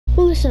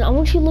Well, listen, I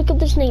want you to look up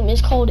this name.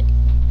 It's called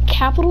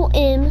capital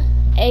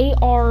M-A-R-O-T-Z,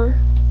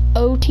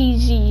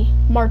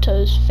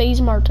 Martoz,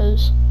 FaZe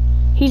Martoz.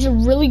 He's a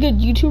really good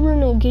YouTuber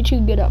and he'll get you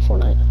good at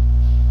Fortnite.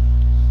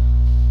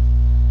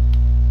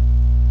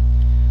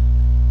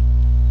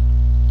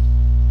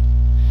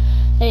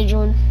 Hey,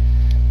 Jordan.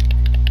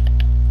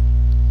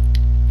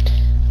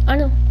 I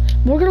know.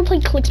 We're gonna play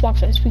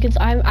Clicksbox because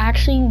I've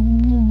actually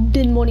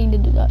been wanting to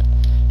do that.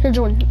 Here,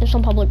 Jordan, it's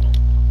on public.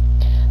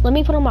 Let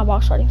me put on my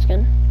box riding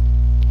skin.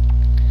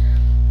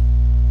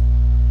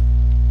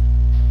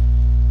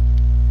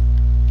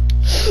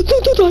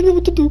 No, I know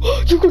what to do.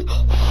 You're good.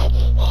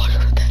 Oh,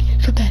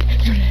 you're dead.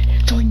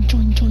 Join.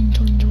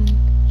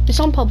 It's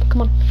on public,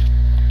 come on.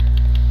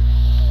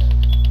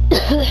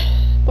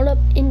 What up,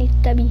 Indy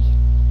Debbie?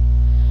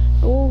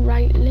 All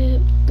right,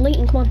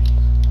 Leighton, come on.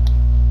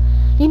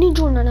 You need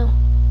Jordan right now.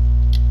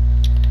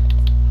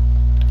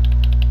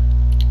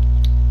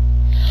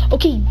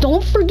 Okay,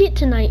 don't forget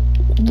tonight,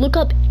 look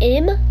up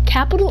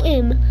capital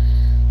M,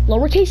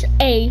 lowercase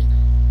a,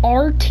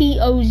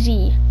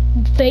 R-T-O-Z,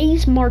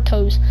 FaZe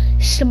Martoz.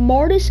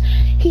 Smartest,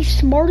 he's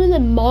smarter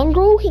than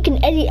Mongrel. He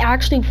can edit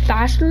actually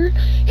faster.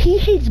 He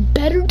hits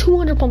better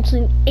 200 pumps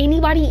than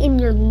anybody in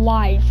your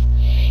life.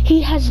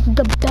 He has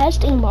the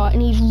best aimbot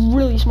and he's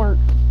really smart.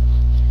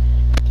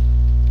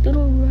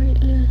 Little right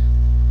there.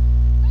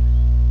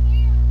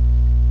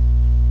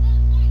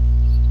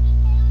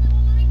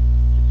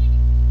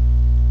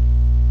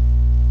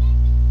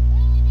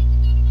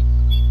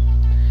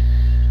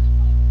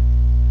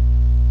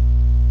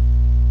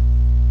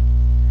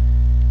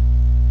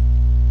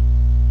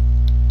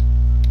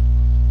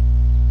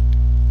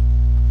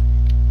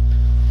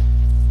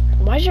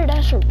 Why's your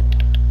dash open?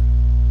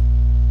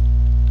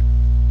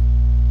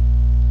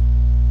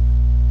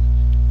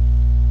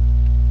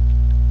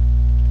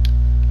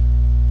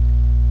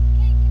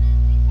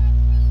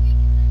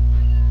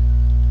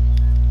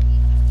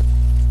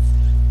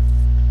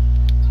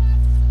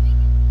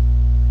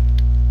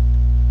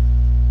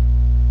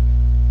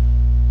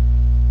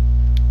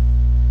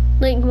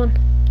 Leighton, come on.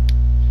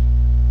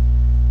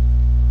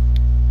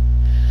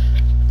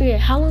 Okay,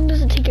 how long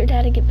does it take your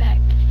dad to get back?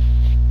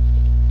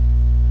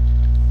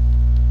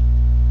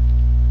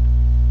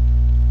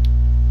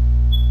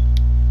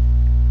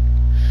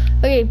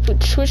 Okay,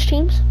 but switch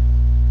teams.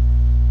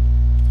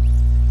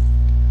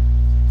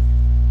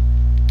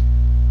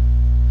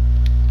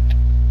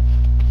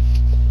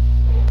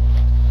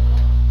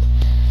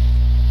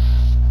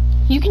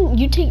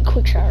 You take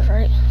quick showers,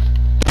 right?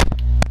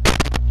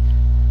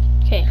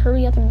 Okay,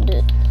 hurry up and do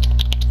it.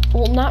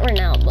 Well, not right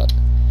now, but.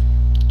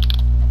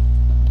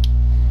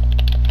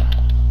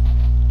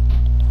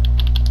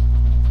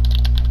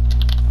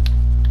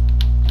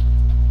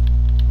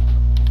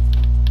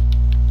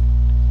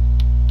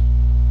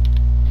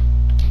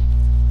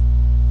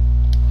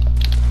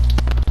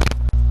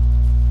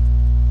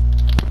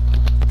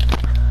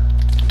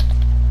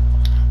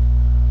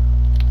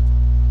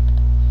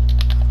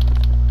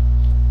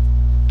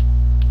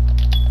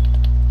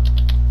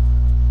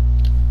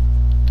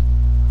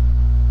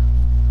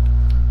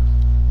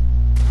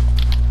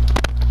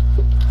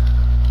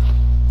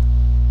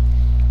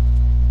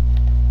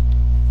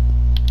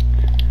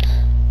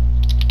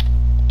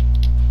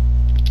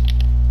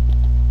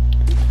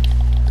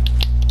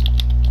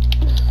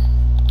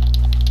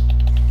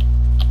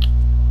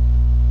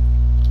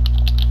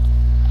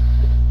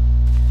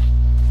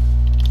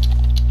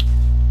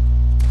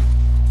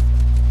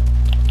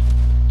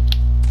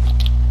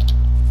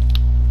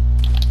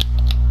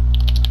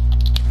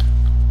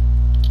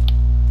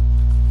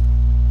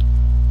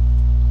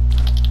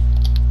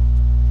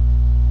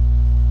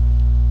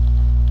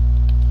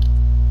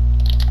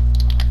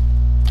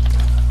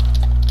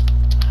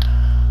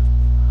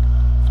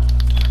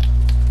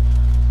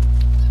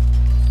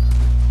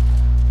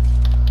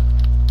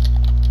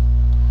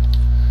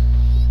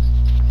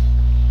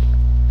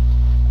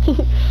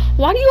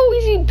 Why do you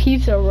always eat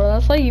pizza, bro?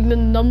 That's like the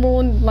number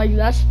one, like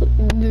that's,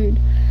 dude.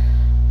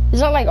 Is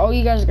that like all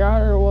you guys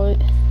got or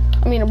what?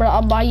 I mean, bro,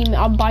 I'll buy you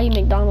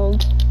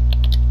McDonald's.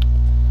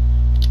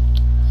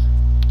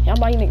 Yeah, I'll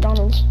buy you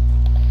McDonald's.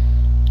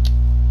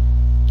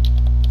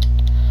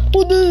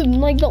 Well, dude,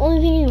 like the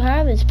only thing you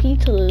have is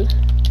pizza.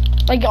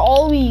 Like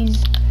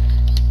always.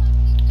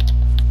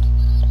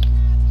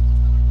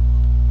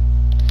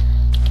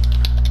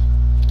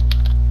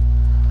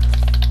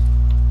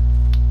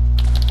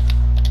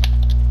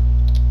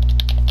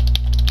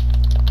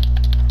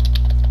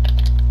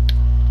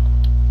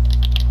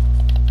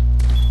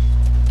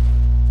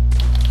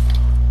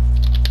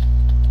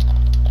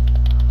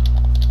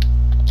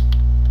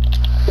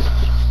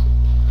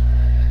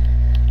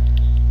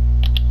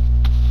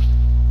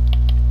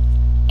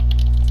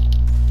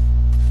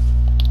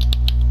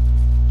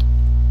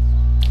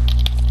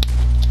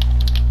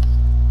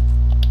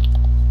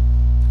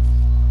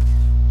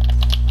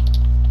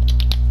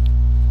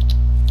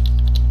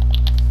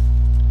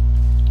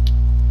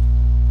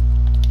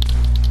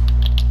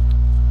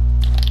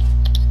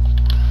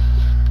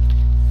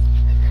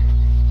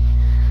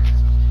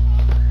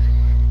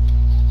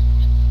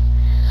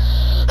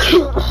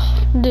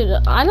 Dude,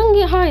 I don't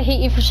get how I hit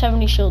you for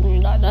 70 shield and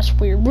you died. That's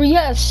weird. Were you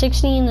at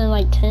 60 and then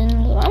like 10?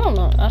 I don't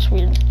know. That's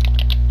weird.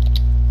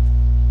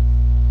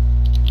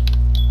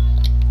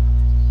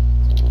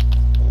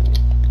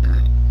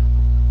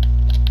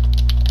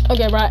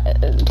 Okay, bro.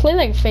 Play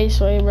like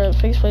Faceway, bro.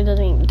 Faceway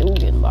doesn't even do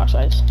good in box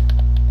fights.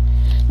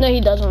 No, he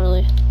doesn't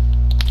really.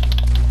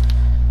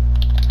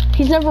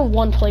 He's never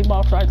won play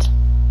box fights.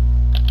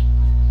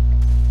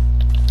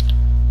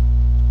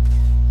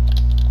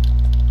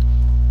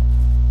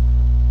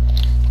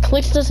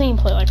 Clicks doesn't even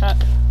play like that.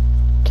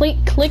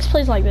 Clicks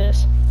plays like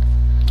this.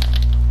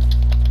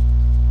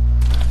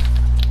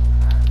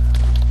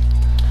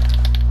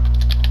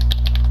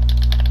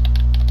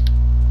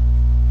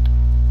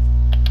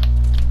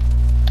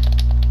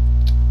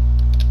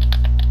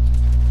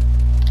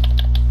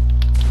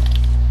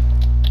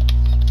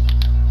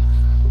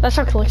 That's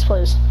how Clicks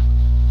plays.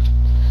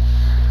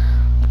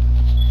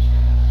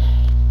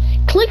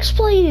 Clicks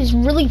plays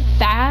really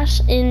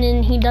fast, and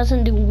then he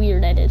doesn't do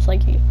weird edits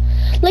like you.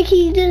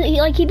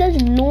 He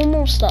does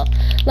normal stuff.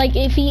 Like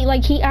if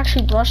he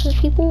actually brushes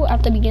people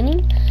at the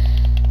beginning,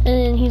 and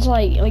then he's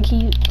like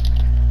he.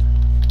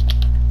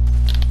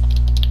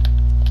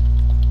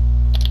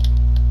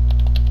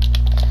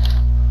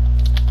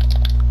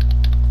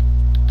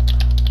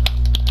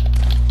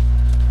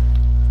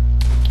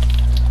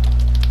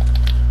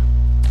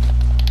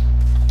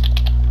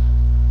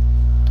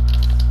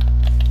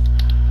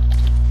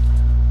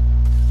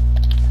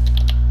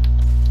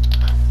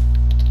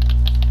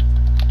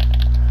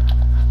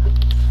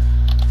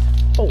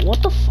 Oh,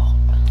 what the fuck?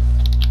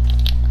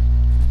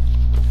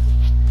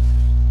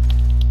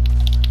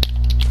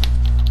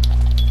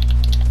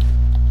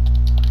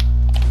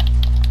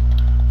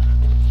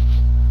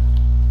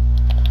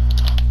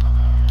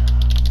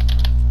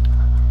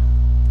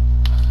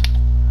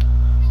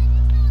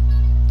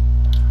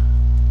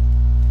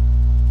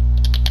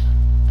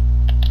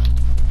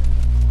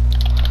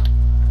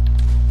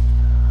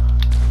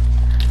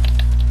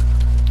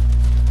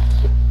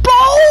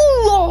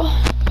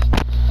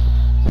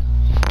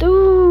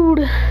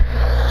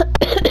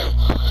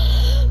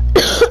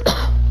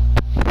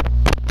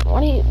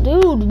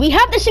 Dude, we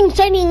have the same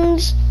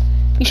settings.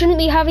 You shouldn't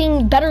be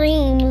having better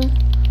aim.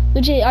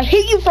 Legit, I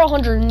hit you for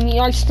 100 and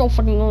I still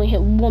fucking only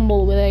hit one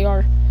bullet with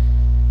AR.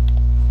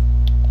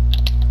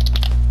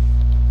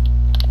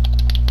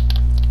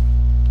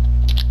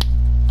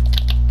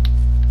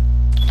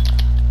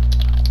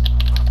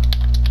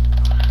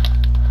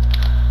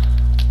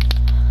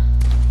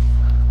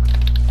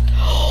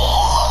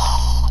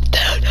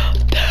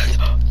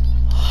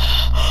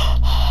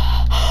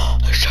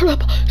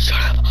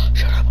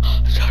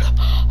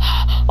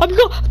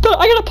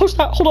 I gotta post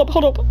that.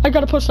 Hold up. I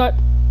gotta post that.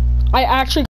 I actually